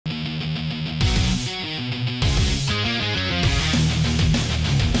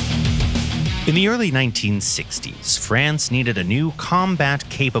In the early 1960s, France needed a new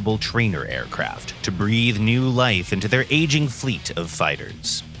combat-capable trainer aircraft to breathe new life into their aging fleet of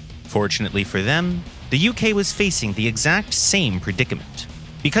fighters. Fortunately for them, the UK was facing the exact same predicament.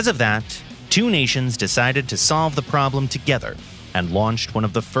 Because of that, two nations decided to solve the problem together and launched one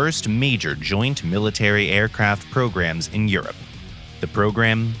of the first major joint military aircraft programs in Europe, the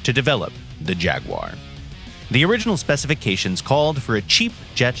program to develop the Jaguar. The original specifications called for a cheap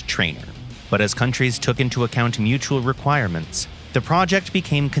jet trainer, but as countries took into account mutual requirements, the project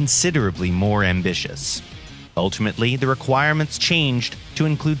became considerably more ambitious. Ultimately, the requirements changed to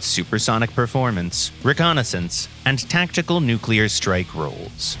include supersonic performance, reconnaissance, and tactical nuclear strike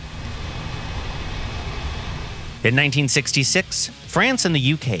roles. In 1966, France and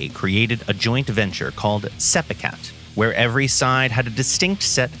the UK created a joint venture called SEPECAT, where every side had a distinct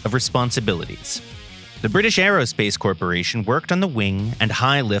set of responsibilities. The British Aerospace Corporation worked on the wing and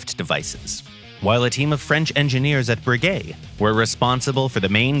high-lift devices, while a team of French engineers at Breguet were responsible for the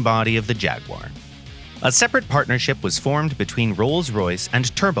main body of the Jaguar. A separate partnership was formed between Rolls-Royce and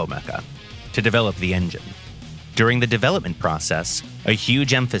Turbomeca to develop the engine. During the development process, a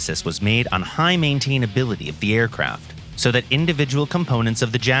huge emphasis was made on high maintainability of the aircraft so that individual components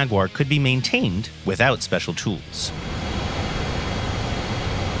of the Jaguar could be maintained without special tools.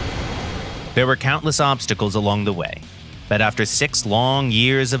 There were countless obstacles along the way, but after 6 long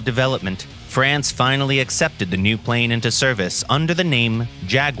years of development, France finally accepted the new plane into service under the name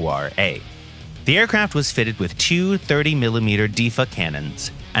Jaguar A. The aircraft was fitted with two 30mm DIFA cannons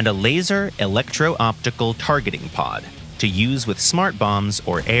and a laser electro-optical targeting pod to use with smart bombs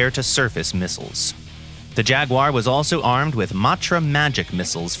or air-to-surface missiles. The Jaguar was also armed with Matra Magic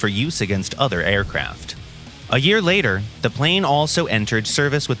missiles for use against other aircraft. A year later, the plane also entered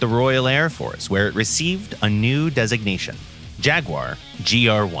service with the Royal Air Force, where it received a new designation, Jaguar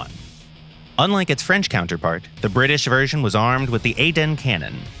GR1. Unlike its French counterpart, the British version was armed with the Aden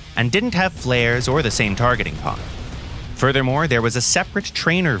cannon and didn't have flares or the same targeting pod. Furthermore, there was a separate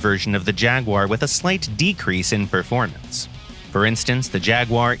trainer version of the Jaguar with a slight decrease in performance. For instance, the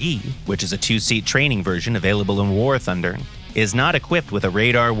Jaguar E, which is a 2-seat training version available in War Thunder, is not equipped with a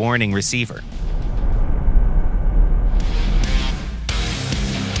radar warning receiver.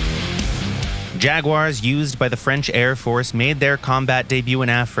 Jaguars used by the French Air Force made their combat debut in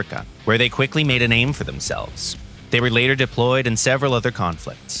Africa, where they quickly made a name for themselves. They were later deployed in several other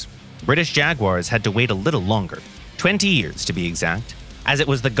conflicts. British Jaguars had to wait a little longer, 20 years to be exact, as it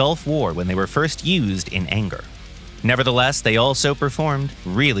was the Gulf War when they were first used in anger. Nevertheless, they also performed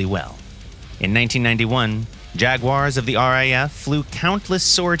really well. In 1991, Jaguars of the RAF flew countless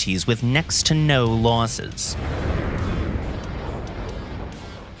sorties with next to no losses.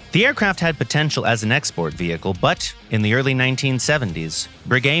 The aircraft had potential as an export vehicle, but in the early 1970s,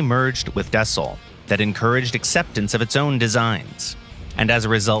 Breguet merged with Dassault that encouraged acceptance of its own designs. And as a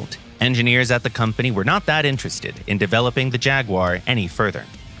result, engineers at the company were not that interested in developing the Jaguar any further.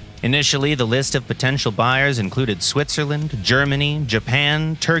 Initially, the list of potential buyers included Switzerland, Germany,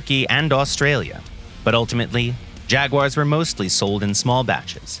 Japan, Turkey, and Australia. But ultimately, Jaguars were mostly sold in small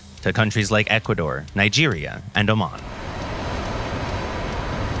batches to countries like Ecuador, Nigeria, and Oman.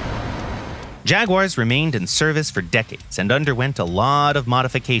 Jaguars remained in service for decades and underwent a lot of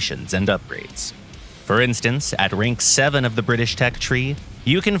modifications and upgrades. For instance, at rank 7 of the British tech tree,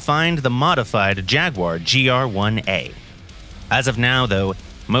 you can find the modified Jaguar GR1A. As of now, though,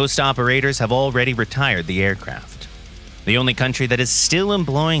 most operators have already retired the aircraft. The only country that is still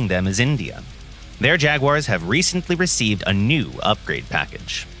employing them is India. Their Jaguars have recently received a new upgrade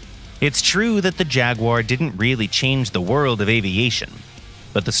package. It's true that the Jaguar didn't really change the world of aviation,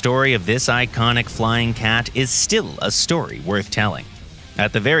 but the story of this iconic flying cat is still a story worth telling.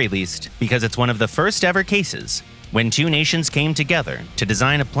 At the very least, because it's one of the first ever cases when two nations came together to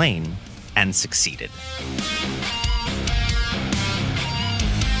design a plane and succeeded.